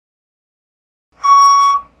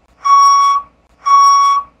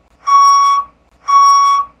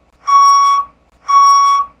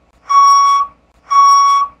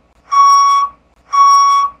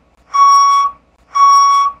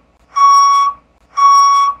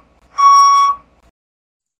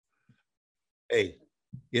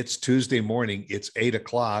it's Tuesday morning, it's 8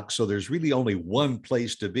 o'clock. So there's really only one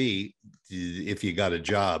place to be if you got a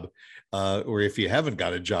job. Or if you haven't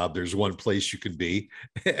got a job, there's one place you can be,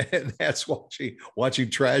 and that's watching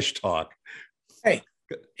trash talk. Hey,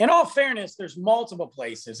 in all fairness, there's multiple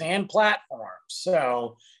places and platforms.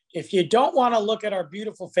 So if you don't want to look at our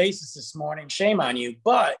beautiful faces this morning, shame on you.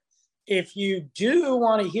 But if you do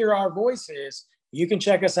want to hear our voices, you can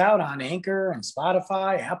check us out on Anchor and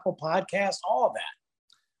Spotify, Apple Podcasts, all of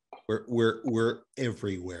that. We're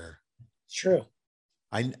everywhere. It's true.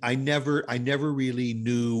 I never really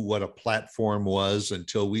knew what a platform was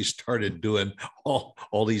until we started doing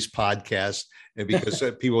all these podcasts. And because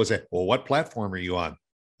people would say, well, what platform are you on?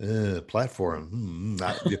 Platform.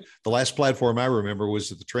 The last platform I remember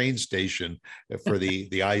was at the train station for the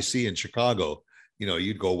IC in Chicago.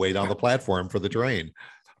 You'd go wait on the platform for the train.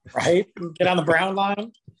 Right. Get on the brown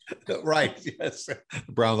line. Right. Yes. The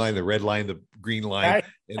brown line, the red line, the green line,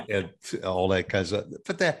 right. and all that kinds of,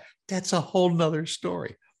 but that's a whole nother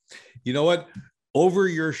story. You know what? Over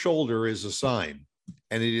your shoulder is a sign,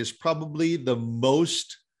 and it is probably the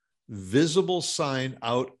most visible sign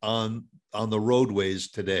out on the roadways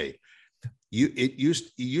today. It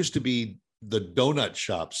used to be the donut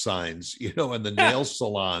shop signs, and the nail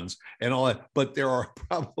salons and all that, but there are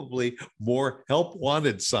probably more help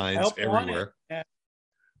wanted signs everywhere. Yeah.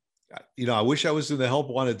 I wish I was in the help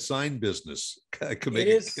wanted sign business. I could make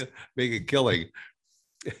a killing.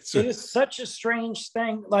 It is such a strange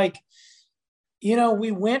thing. Like,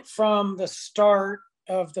 we went from the start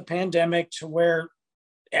of the pandemic to where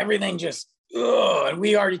everything just, and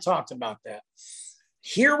we already talked about that.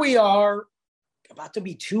 Here we are, about to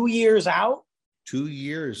be 2 years out. 2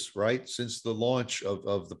 years, right? Since the launch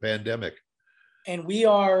of the pandemic. And we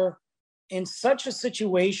are in such a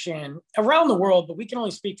situation around the world, but we can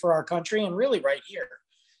only speak for our country and really right here.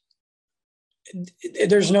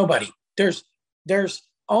 There's nobody. There's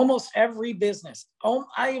almost every business.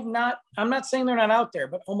 I'm not saying they're not out there,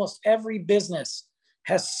 but almost every business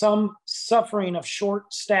has some suffering of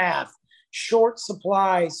short staff, short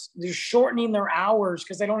supplies. They're shortening their hours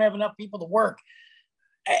because they don't have enough people to work.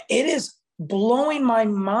 It is blowing my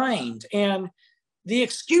mind. And the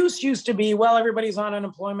excuse used to be, well, everybody's on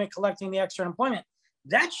unemployment, collecting the extra unemployment.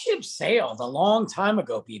 That ship sailed a long time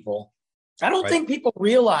ago, people. I don't think people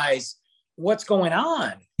realize what's going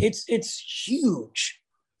on. It's huge.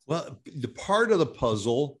 Well, the part of the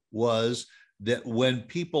puzzle was that when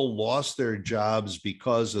people lost their jobs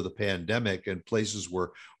because of the pandemic and places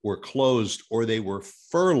were closed or they were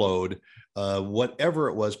furloughed, whatever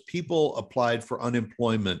it was, people applied for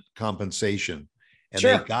unemployment compensation and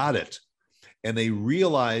they got it. And they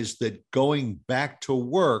realized that going back to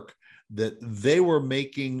work, that they were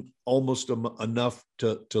making almost enough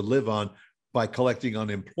to live on by collecting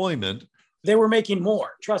unemployment. They were making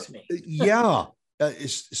more, trust me. Yeah.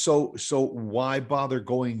 So why bother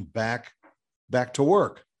going back to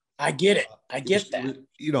work? I get it. I get that.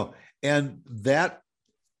 And that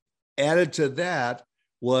added to that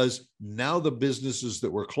was now the businesses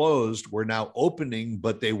that were closed were now opening,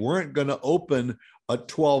 but they weren't going to open a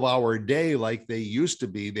 12-hour day like they used to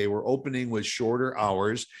be. They were opening with shorter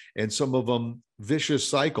hours, and some of them vicious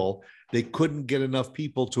cycle. They couldn't get enough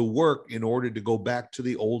people to work in order to go back to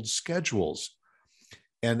the old schedules.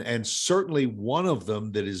 And certainly one of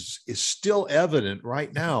them that is still evident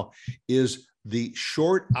right now is the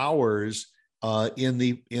short hours in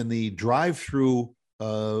the drive-through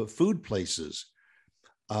food places.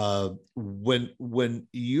 When you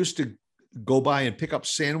used to go by and pick up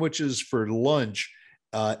sandwiches for lunch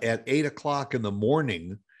at 8 o'clock in the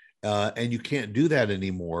morning, and you can't do that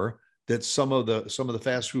anymore, that some of the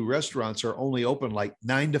fast food restaurants are only open like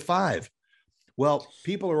 9 to 5. Well,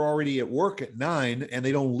 people are already at work at 9 and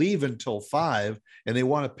they don't leave until 5, and they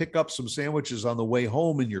want to pick up some sandwiches on the way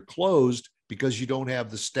home, and you're closed because you don't have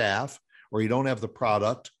the staff or you don't have the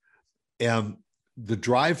product. And the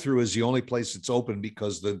drive-through is the only place that's open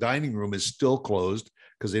because the dining room is still closed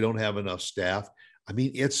because they don't have enough staff. I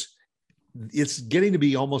mean, it's getting to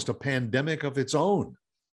be almost a pandemic of its own.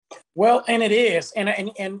 Well, and it is.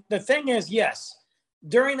 And the thing is, yes,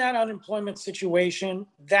 during that unemployment situation,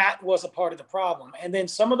 that was a part of the problem. And then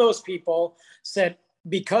some of those people said,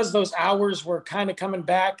 because those hours were kind of coming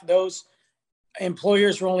back, those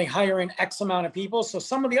employers were only hiring X amount of people. So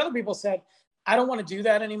some of the other people said, I don't want to do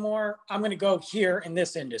that anymore. I'm going to go here in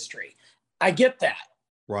this industry. I get that.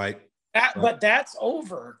 Right. But that's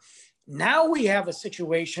over. Now we have a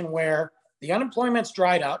situation where the unemployment's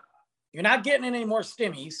dried up. You're not getting any more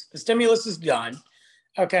stimmies. The stimulus is done.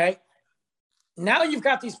 Okay. Now you've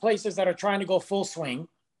got these places that are trying to go full swing,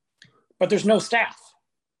 but there's no staff.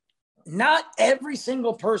 not every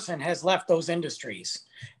single person has left those industries.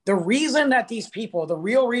 The reason that these people, the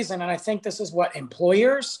real reason, and I think this is what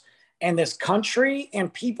employers and this country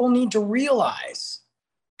and people need to realize,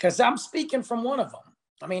 because I'm speaking from one of them.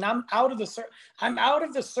 I mean, I'm out of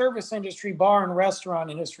the service industry, bar and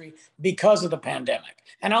restaurant industry because of the pandemic,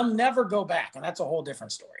 and I'll never go back. And that's a whole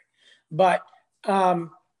different story. But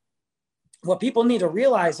what people need to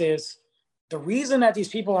realize is the reason that these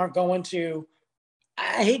people aren't going to,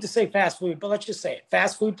 I hate to say fast food, but let's just say it,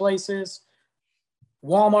 fast food places,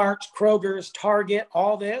 Walmart, Kroger's, Target,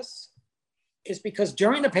 all this is because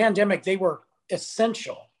during the pandemic, they were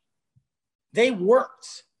essential. They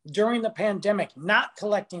worked during the pandemic, not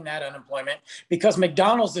collecting that unemployment because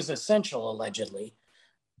McDonald's is essential, allegedly,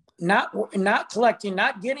 not collecting,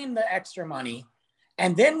 not getting the extra money.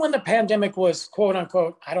 And then when the pandemic was, quote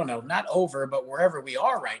unquote, I don't know, not over, but wherever we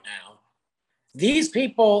are right now, these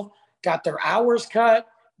people got their hours cut,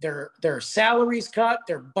 their salaries cut,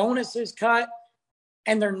 their bonuses cut,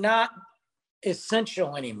 and they're not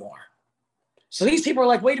essential anymore. So these people are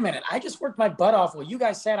like, wait a minute, I just worked my butt off while you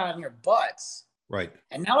guys sat on your butts. Right.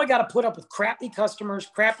 And now I got to put up with crappy customers,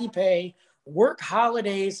 crappy pay, work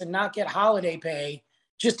holidays and not get holiday pay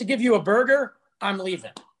just to give you a burger. I'm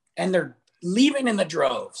leaving. And they're leaving in the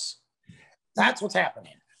droves. That's what's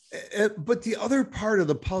happening. But the other part of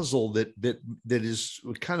the puzzle that is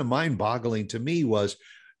kind of mind-boggling to me was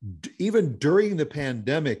even during the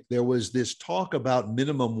pandemic, there was this talk about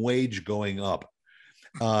minimum wage going up.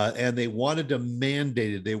 And they wanted to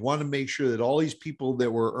mandate it. They wanted to make sure that all these people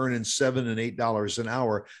that were earning $7 and $8 an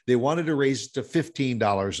hour, they wanted to raise it to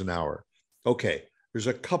 $15 an hour. Okay, there's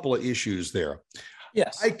a couple of issues there.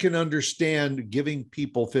 Yes. I can understand giving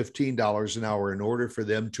people $15 an hour in order for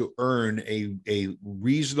them to earn a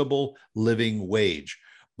reasonable living wage.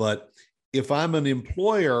 But if I'm an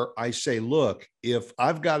employer, I say, look, if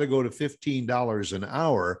I've got to go to $15 an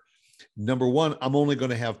hour, number one, I'm only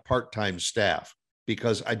going to have part-time staff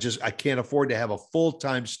because I can't afford to have a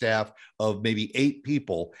full-time staff of maybe 8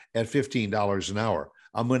 people at $15 an hour.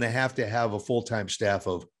 I'm going to have a full-time staff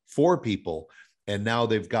of 4 people. And now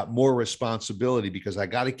they've got more responsibility because I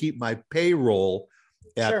got to keep my payroll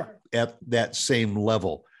at that same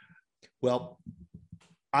level. Well,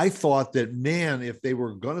 I thought that, man, if they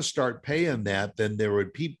were going to start paying that, then there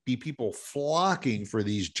would be people flocking for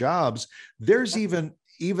these jobs. There's even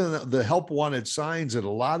the help wanted signs at a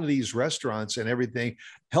lot of these restaurants and everything.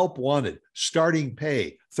 Help wanted, starting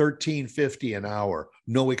pay $13.50 an hour,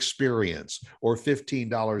 no experience, or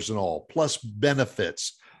 $15 and all, plus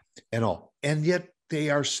benefits and all. And yet they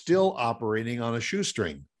are still operating on a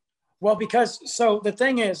shoestring. Well, so the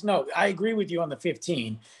thing is, no, I agree with you on the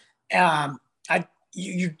 15.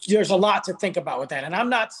 There's a lot to think about with that. And I'm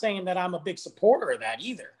not saying that I'm a big supporter of that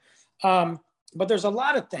either. But there's a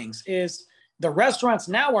lot of things. Is the restaurants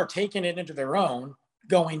now are taking it into their own,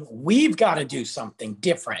 going, we've got to do something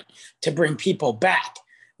different to bring people back,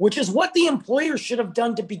 which is what the employers should have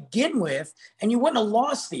done to begin with. And you wouldn't have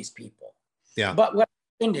lost these people. Yeah. But what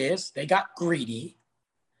happened is they got greedy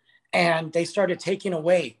and they started taking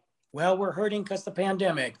away. Well, we're hurting because the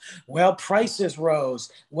pandemic. Well, prices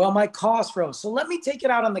rose. Well, my costs rose. So let me take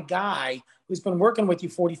it out on the guy who's been working with you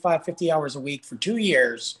 45, 50 hours a week for 2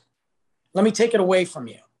 years. Let me take it away from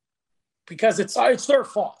you because it's their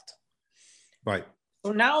fault. Right.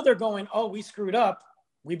 So now they're going, oh, we screwed up.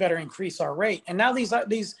 We better increase our rate. And now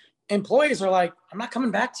these employees are like, I'm not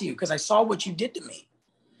coming back to you because I saw what you did to me.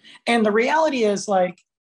 And the reality is, like,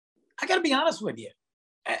 I got to be honest with you.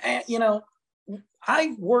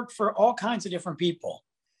 I work for all kinds of different people.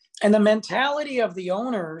 And the mentality of the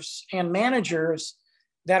owners and managers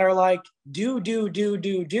that are like, do,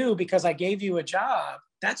 because I gave you a job,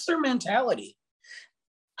 that's their mentality.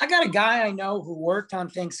 I got a guy I know who worked on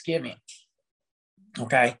Thanksgiving.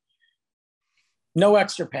 Okay. No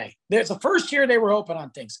extra pay. There's the first year they were open on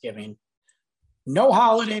Thanksgiving. No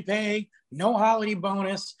holiday pay, no holiday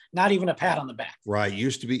bonus, not even a pat on the back. Right.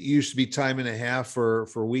 Used to be time and a half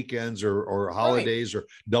for weekends or holidays, right, or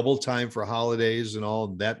double time for holidays and all.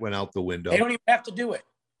 That went out the window. They don't even have to do it.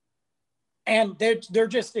 And they're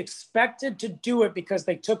just expected to do it because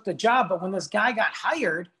they took the job. But when this guy got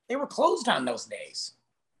hired, they were closed on those days.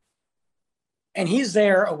 And he's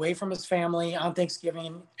there away from his family on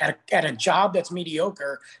Thanksgiving at a job that's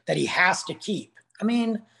mediocre that he has to keep. I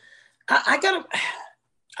mean, I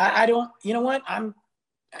don't, you know what? I'm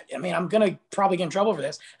going to probably get in trouble for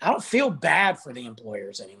this. I don't feel bad for the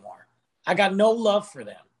employers anymore. I got no love for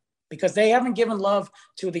them because they haven't given love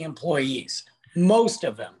to the employees. Most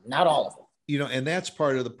of them, not all of them. You know, and that's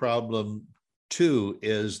part of the problem too,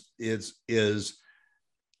 is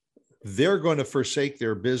they're going to forsake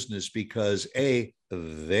their business because they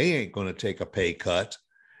ain't going to take a pay cut.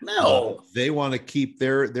 No. They want to keep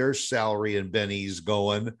their salary and bennies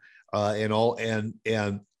going, and all. And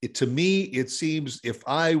to me, it seems if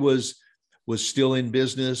I was still in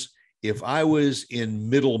business, if I was in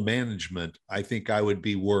middle management, I think I would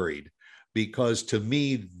be worried, because to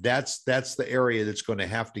me, that's the area that's going to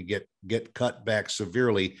have to get cut back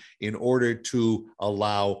severely in order to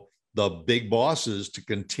allow the big bosses to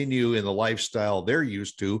continue in the lifestyle they're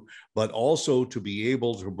used to, but also to be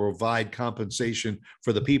able to provide compensation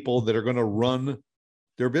for the people that are going to run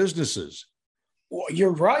their businesses. Well,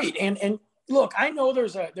 you're right. And look, I know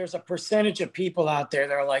there's a percentage of people out there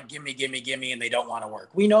that are like, gimme, gimme, gimme, and they don't want to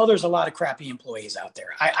work. We know there's a lot of crappy employees out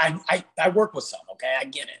there. I work with some, okay? I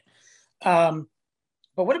get it. But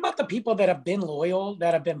what about the people that have been loyal,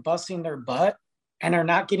 that have been busting their butt and are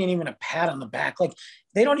not getting even a pat on the back? Like,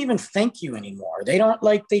 they don't even thank you anymore. They don't,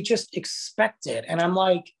 like, they just expect it. And I'm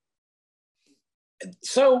like,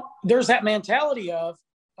 so there's that mentality of,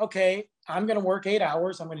 okay, I'm going to work 8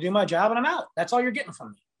 hours. I'm going to do my job and I'm out. That's all you're getting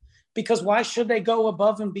from me. Because why should they go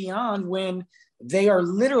above and beyond when they are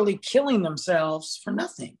literally killing themselves for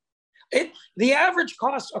nothing? The average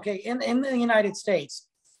cost, okay, in the United States,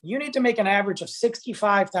 you need to make an average of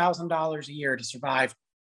 $65,000 a year to survive,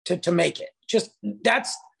 to make it. Just,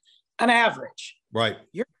 that's an average. Right.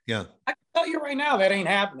 I can tell you right now that ain't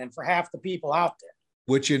happening for half the people out there.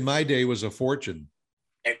 Which in my day was a fortune.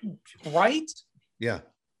 Right? Yeah.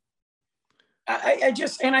 I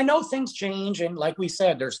just, and I know things change. And like we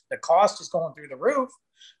said, the cost is going through the roof.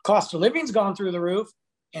 Cost of living's gone through the roof.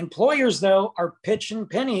 Employers, though, are pitching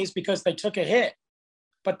pennies because they took a hit.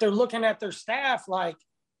 But they're looking at their staff like,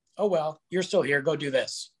 oh, well, you're still here. Go do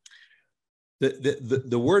this.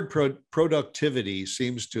 The word productivity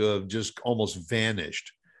seems to have just almost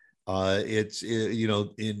vanished. It's,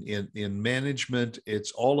 in management,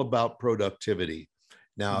 it's all about productivity.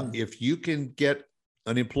 Now, if you can get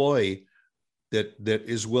an employee that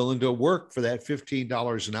is willing to work for that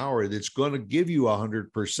 $15 an hour, that's going to give you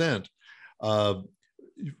 100%, all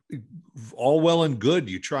well and good.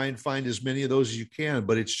 You try and find as many of those as you can,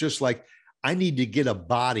 but it's just like, I need to get a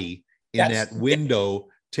body in that window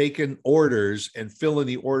taking orders and filling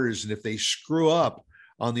the orders. And if they screw up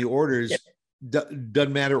on the orders,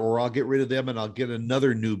 doesn't matter, or I'll get rid of them and I'll get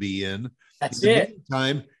another newbie in. That's it. In the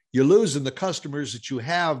meantime, you're losing the customers that you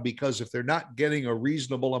have, because if they're not getting a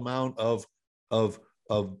reasonable amount of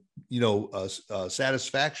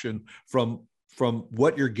satisfaction from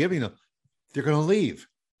what you're giving them, they're going to leave.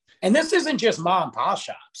 And this isn't just mom and pop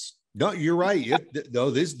shops. No, you're right.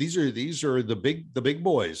 These are the big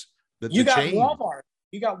boys. You got Walmart.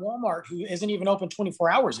 You got Walmart, who isn't even open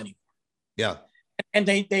 24 hours anymore. Yeah. And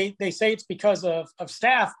they say it's because of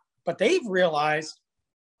staff, but they've realized,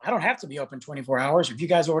 I don't have to be open 24 hours. If you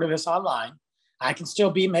guys order this online, I can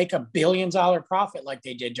still make $1 billion profit like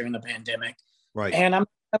they did during the pandemic. Right. And I'm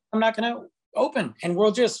not going to open, and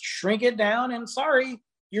we'll just shrink it down. And sorry,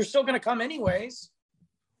 you're still going to come anyways.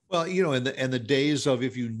 Well, in the days of,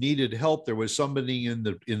 if you needed help, there was somebody in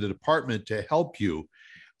the department to help you.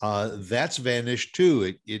 That's vanished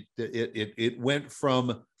too. It went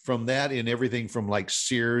from that in everything from like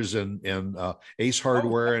Sears and Ace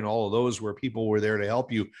Hardware and all of those, where people were there to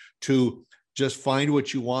help you, to just find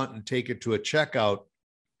what you want and take it to a checkout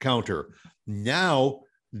counter. Now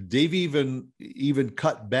they've even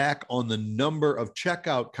cut back on the number of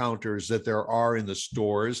checkout counters that there are in the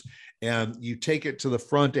stores, and you take it to the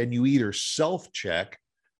front and you either self-check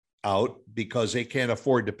out, because they can't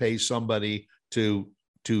afford to pay somebody to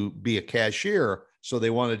be a cashier, so they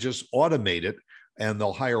want to just automate it, and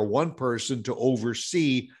they'll hire one person to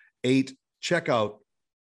oversee 8 checkout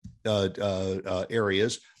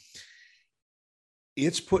areas.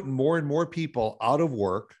 It's putting more and more people out of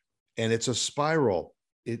work, and it's a spiral.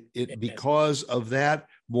 Because of that,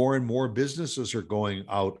 more and more businesses are going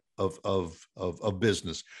out of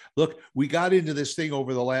business. Look, we got into this thing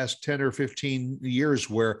over the last 10 or 15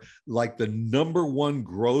 years where, like, the number one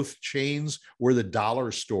growth chains were the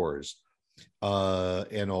dollar stores. There's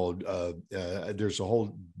a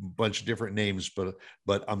whole bunch of different names, but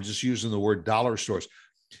I'm just using the word dollar stores.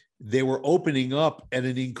 They were opening up at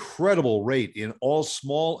an incredible rate in all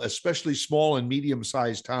especially small and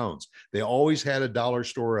medium-sized towns. They always had a dollar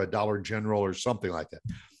store, a Dollar General, or something like that.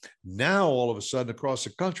 Now, all of a sudden, across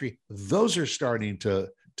the country, those are starting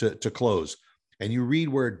to close. And you read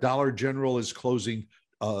where Dollar General is closing,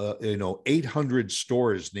 800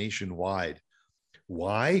 stores nationwide.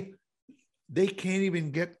 Why? They can't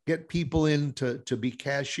even get people in to be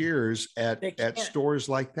cashiers at stores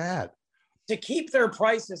like that. To keep their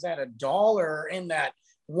prices at $1 in that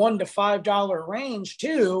 $1 to $5 range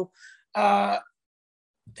too.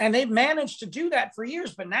 And they've managed to do that for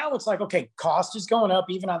years, but now it's like, okay, cost is going up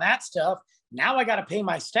even on that stuff. Now I got to pay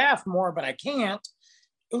my staff more, but I can't.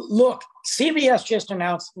 Look, CVS just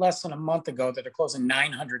announced less than a month ago that they're closing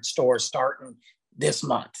 900 stores starting this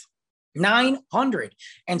month. 900.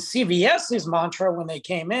 And CVS's mantra when they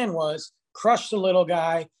came in was crush the little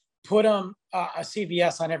guy, put them a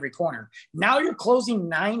CVS on every corner. Now you're closing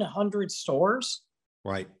 900 stores.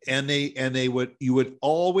 Right. And you would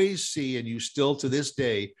always see, and you still to this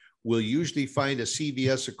day will usually find a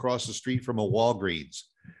CVS across the street from a Walgreens,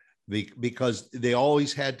 because they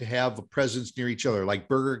always had to have a presence near each other, like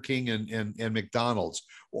Burger King and McDonald's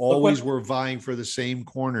always were vying for the same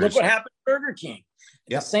corners. Look what happened to Burger King.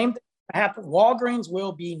 Yep. The same thing happened. Walgreens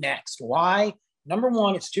will be next. Why? Number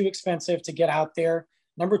one, it's too expensive to get out there.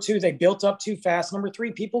 Number two, they built up too fast. Number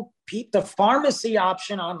three, the pharmacy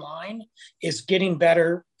option online is getting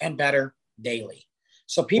better and better daily.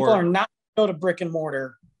 So people are not going to go to brick and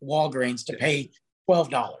mortar Walgreens to pay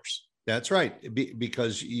 $12. That's right.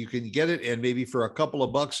 Because you can get it, and maybe for a couple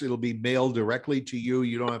of bucks, it'll be mailed directly to you.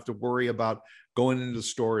 You don't have to worry about going into the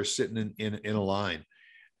store or sitting in a line.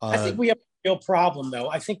 I think we have a real problem, though.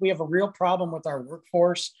 I think we have a real problem with our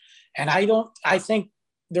workforce. And I think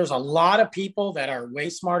there's a lot of people that are way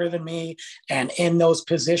smarter than me and in those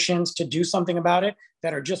positions to do something about it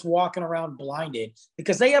that are just walking around blinded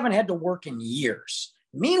because they haven't had to work in years.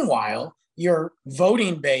 Meanwhile, your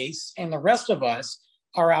voting base and the rest of us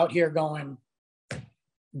are out here going,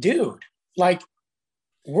 dude, like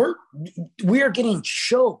we are getting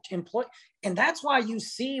choked. And that's why you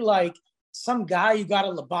see like some guy who got a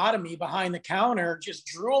lobotomy behind the counter just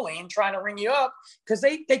drooling, trying to ring you up because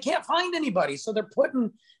they can't find anybody. So they're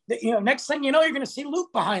putting, next thing you know, you're going to see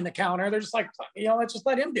Luke behind the counter. They're just like, let's just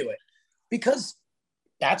let him do it because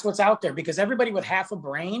that's what's out there. Because everybody with half a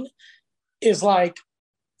brain is like,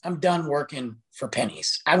 I'm done working for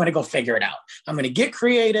pennies. I'm going to go figure it out. I'm going to get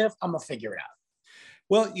creative. I'm going to figure it out.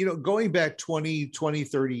 Well, going back 20,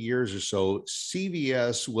 30 years or so,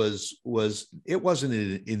 CVS it wasn't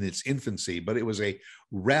in its infancy, but it was a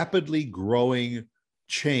rapidly growing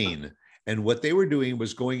chain. And what they were doing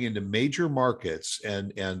was going into major markets.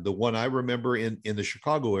 And the one I remember in the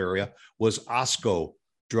Chicago area was Osco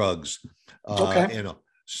drugs. Okay.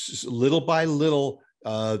 Little by little,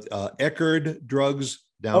 Eckerd drugs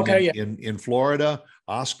down in Florida,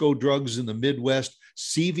 Osco drugs in the Midwest.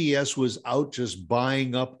 CVS was out just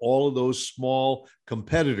buying up all of those small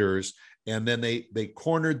competitors, and then they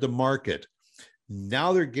cornered the market.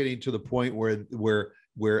 Now they're getting to the point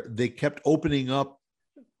where they kept opening up.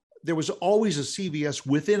 There was always a CVS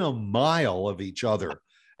within a mile of each other,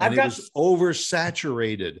 and it was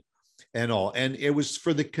oversaturated and all. And it was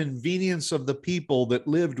for the convenience of the people that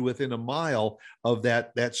lived within a mile of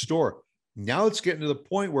that store. Now it's getting to the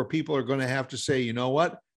point where people are going to have to say, you know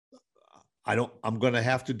what? I'm going to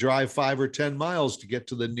have to drive 5 or 10 miles to get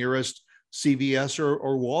to the nearest CVS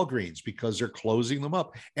or Walgreens because they're closing them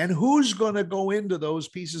up. And who's going to go into those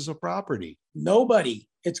pieces of property? Nobody.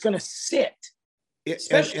 It's going to sit,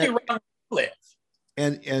 especially around where you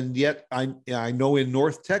live. And yet I know in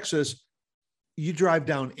North Texas, you drive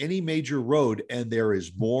down any major road and there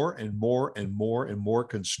is more and more and more and more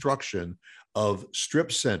construction of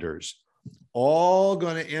strip centers, all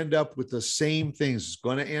going to end up with the same things. It's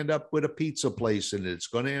going to end up with a pizza place, and it's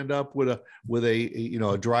going to end up with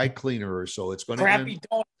a dry cleaner or so. It's going to crappy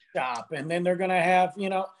donut shop, and then they're going to have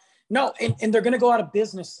and they're going to go out of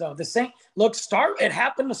business though. The same look, it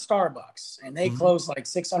happened to Starbucks, and they closed like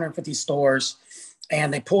 650 stores,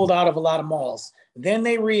 and they pulled out of a lot of malls. Then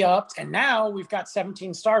they re-upped, and now we've got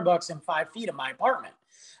 17 Starbucks in 5 feet of my apartment.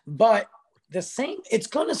 But it's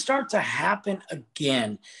going to start to happen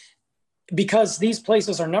again. Because these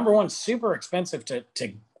places are, number one, super expensive to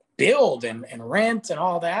build and rent and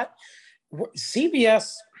all that.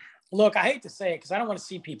 CVS, look, I hate to say it because I don't want to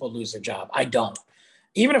see people lose their job. I don't.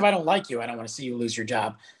 Even if I don't like you, I don't want to see you lose your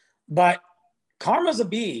job. But karma's a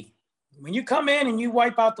bee. When you come in and you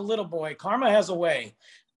wipe out the little boy, karma has a way.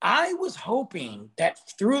 I was hoping that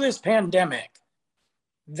through this pandemic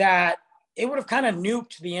that it would have kind of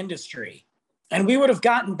nuked the industry. And we would have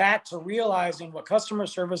gotten back to realizing what customer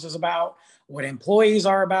service is about, what employees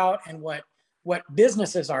are about, and what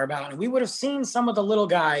businesses are about. And we would have seen some of the little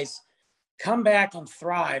guys come back and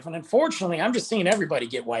thrive. And unfortunately, I'm just seeing everybody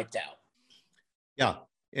get wiped out. Yeah.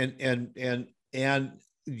 And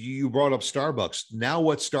you brought up Starbucks. Now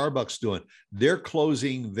what's Starbucks doing? They're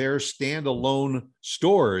closing their standalone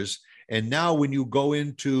stores. And now when you go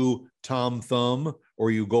into Tom Thumb or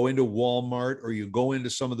you go into Walmart or you go into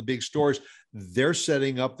some of the big stores, they're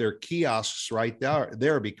setting up their kiosks right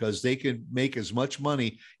there because they can make as much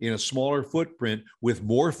money in a smaller footprint with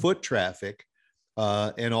more foot traffic,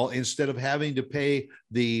 and all, instead of having to pay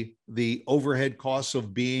the overhead costs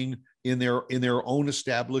of being in their own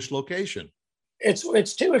established location.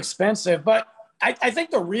 It's too expensive, but I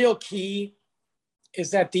think the real key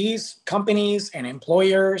is that these companies and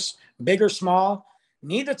employers, big or small,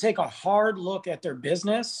 need to take a hard look at their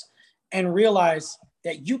business and realize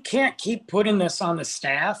that you can't keep putting this on the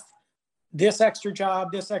staff, this extra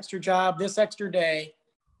job, this extra job, this extra day,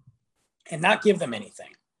 and not give them anything.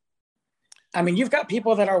 I mean, you've got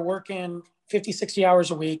people that are working 50, 60 hours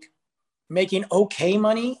a week, making okay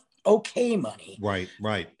money. Right.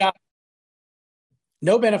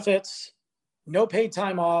 No benefits, no paid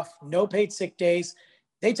time off, no paid sick days.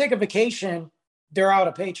 They take a vacation, they're out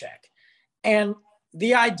a paycheck. And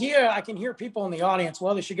the idea, I can hear people in the audience,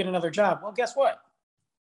 well, they should get another job. Well, guess what?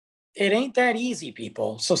 It ain't that easy,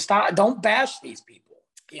 people. So don't bash these people,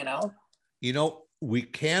 you know? We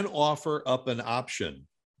can offer up an option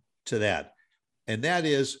to that. And that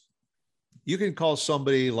is, you can call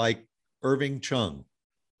somebody like Irving Chung,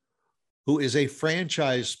 who is a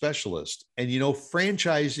franchise specialist. And,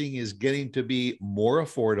 franchising is getting to be more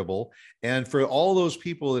affordable. And for all those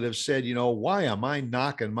people that have said, why am I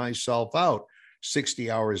knocking myself out 60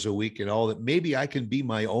 hours a week and all that, maybe I can be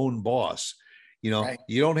my own boss. Right.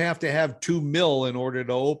 You don't have to have $2 million in order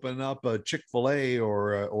to open up a Chick-fil-A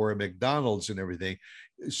or a McDonald's and everything.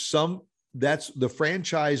 That's the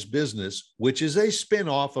franchise business, which is a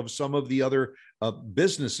spin-off of some of the other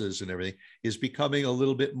businesses and everything, is becoming a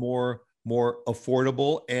little bit more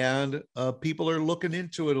affordable, and people are looking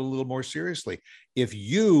into it a little more seriously. If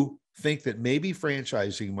you think that maybe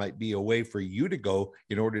franchising might be a way for you to go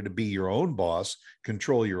in order to be your own boss,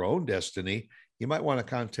 control your own destiny, you might want to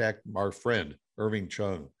contact our friend Irving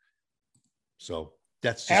Chung. So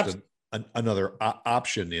that's just another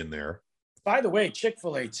option in there. By the way,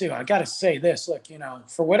 Chick-fil-A too, I got to say this, look,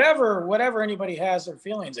 for whatever anybody has their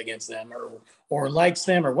feelings against them or likes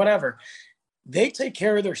them or whatever, they take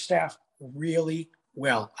care of their staff really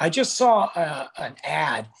well. I just saw an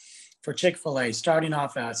ad for Chick-fil-A starting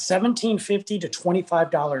off at $17.50 to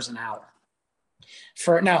 $25 an hour.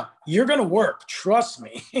 Now, you're going to work, trust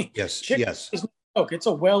me. Yes, yes. It's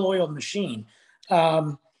a well-oiled machine.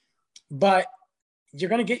 But you're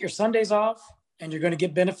going to get your Sundays off, and you're going to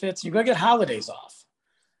get benefits. You're going to get holidays off.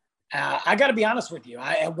 I got to be honest with you.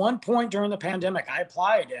 At one point during the pandemic, I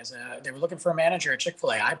applied they were looking for a manager at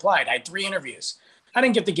Chick-fil-A. I applied. I had 3 interviews. I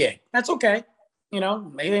didn't get the gig. That's okay.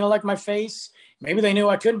 Maybe they don't like my face. Maybe they knew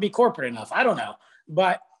I couldn't be corporate enough. I don't know.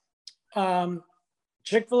 But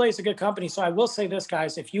Chick-fil-A is a good company. So I will say this,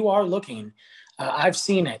 guys, if you are looking, I've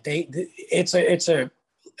seen it. It's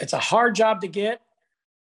a hard job to get,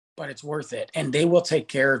 but it's worth it. And they will take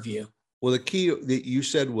care of you. Well, the key that you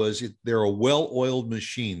said was they're a well-oiled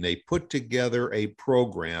machine. They put together a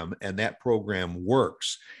program, and that program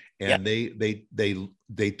works. And they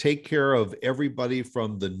take care of everybody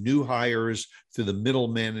from the new hires to the middle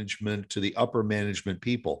management to the upper management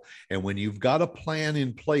people. And when you've got a plan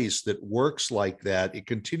in place that works like that, it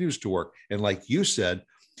continues to work. And like you said,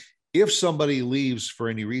 if somebody leaves for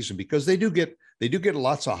any reason, because they do get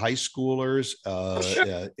lots of high schoolers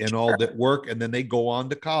and all that work, and then they go on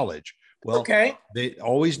to college. Well, they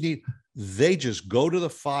just go to the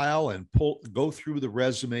file and go through the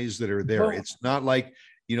resumes that are there. It's not like,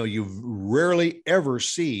 you rarely ever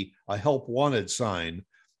see a help wanted sign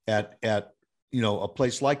at a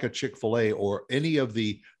place like a Chick-fil-A or any of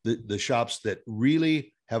the shops that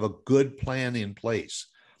really have a good plan in place.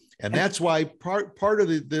 And that's why part of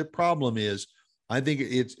the problem is, I think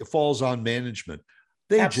it falls on management.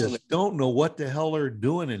 They Absolutely. Just don't know what the hell they're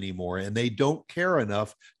doing anymore, and they don't care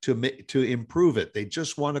enough to improve it. They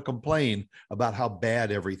just want to complain about how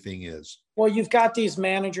bad everything is. Well, you've got these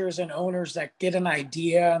managers and owners that get an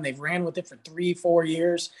idea and they've ran with it for 3-4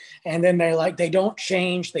 years, and then they don't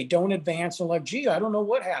change, they don't advance. They're like, gee, I don't know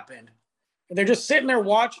what happened. And they're just sitting there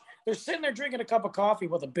they're sitting there drinking a cup of coffee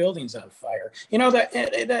while the building's on fire.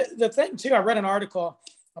 The thing too, I read an article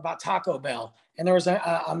about Taco Bell, and there was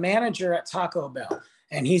a manager at Taco Bell.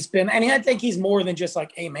 And I think he's more than just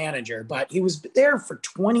like a manager, but he was there for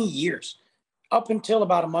 20 years, up until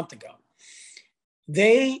about a month ago.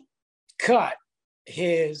 They cut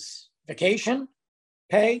his vacation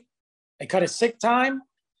pay, they cut his sick time,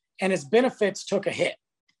 and his benefits took a hit.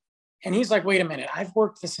 And he's like, wait a minute, I've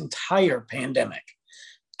worked this entire pandemic.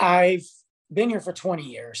 I've been here for 20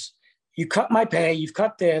 years. You cut my pay, you've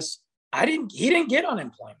cut this. He didn't get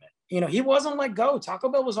unemployment. He wasn't let go. Taco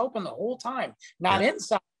Bell was open the whole time, not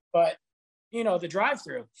inside, but, the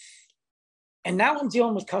drive-through. And now I'm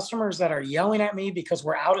dealing with customers that are yelling at me because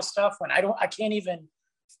we're out of stuff when I can't even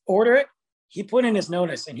order it. He put in his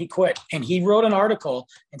notice and he quit, and he wrote an article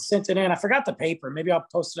and sent it in. I forgot the paper. Maybe I'll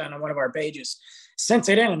post it on one of our pages. Sent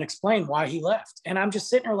it in and explained why he left. And I'm just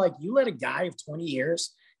sitting there like, you let a guy of 20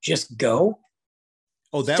 years just go?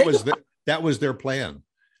 Oh, that was their plan.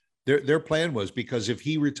 Their plan was, because if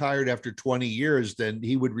he retired after 20 years, then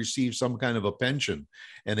he would receive some kind of a pension.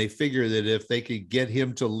 And they figure that if they could get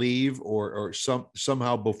him to leave or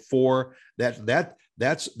somehow before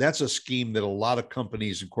that's a scheme that a lot of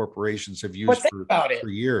companies and corporations have used for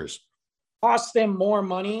years. Cost them more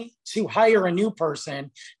money to hire a new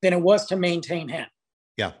person than it was to maintain him.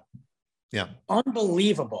 Yeah. Yeah.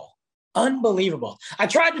 Unbelievable. I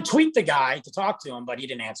tried to tweet the guy to talk to him, but he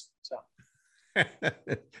didn't answer. So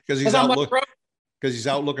because he's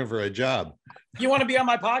out looking for a job. You want to be on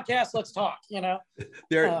my podcast? Let's talk.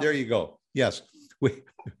 There you go. Yes,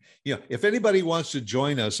 if anybody wants to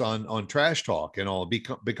join us on Trash Talk and all,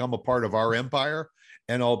 become a part of our empire,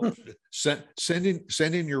 and I'll send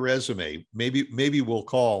in your resume. Maybe we'll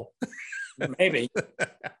call. Maybe.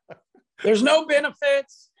 There's no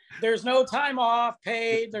benefits. There's no time off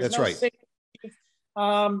paid. There's That's no right. sick leave.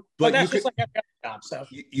 But that's just like every other job. So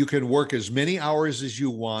you can work as many hours as you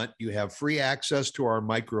want. You have free access to our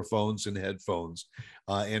microphones and headphones,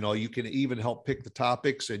 and all. You can even help pick the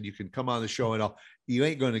topics, and you can come on the show and all. You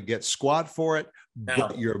ain't going to get squat for it,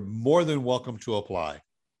 but you're more than welcome to apply.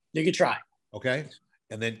 You can try. Okay,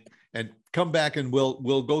 and come back, and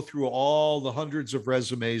we'll go through all the hundreds of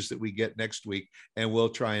resumes that we get next week, and we'll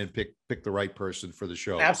try and pick the right person for the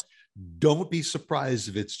show. Absolutely. Don't be surprised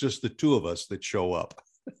if it's just the two of us that show up.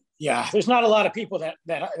 Yeah, there's not a lot of people that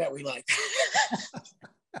we like.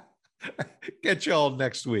 Catch y'all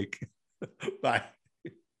next week. Bye.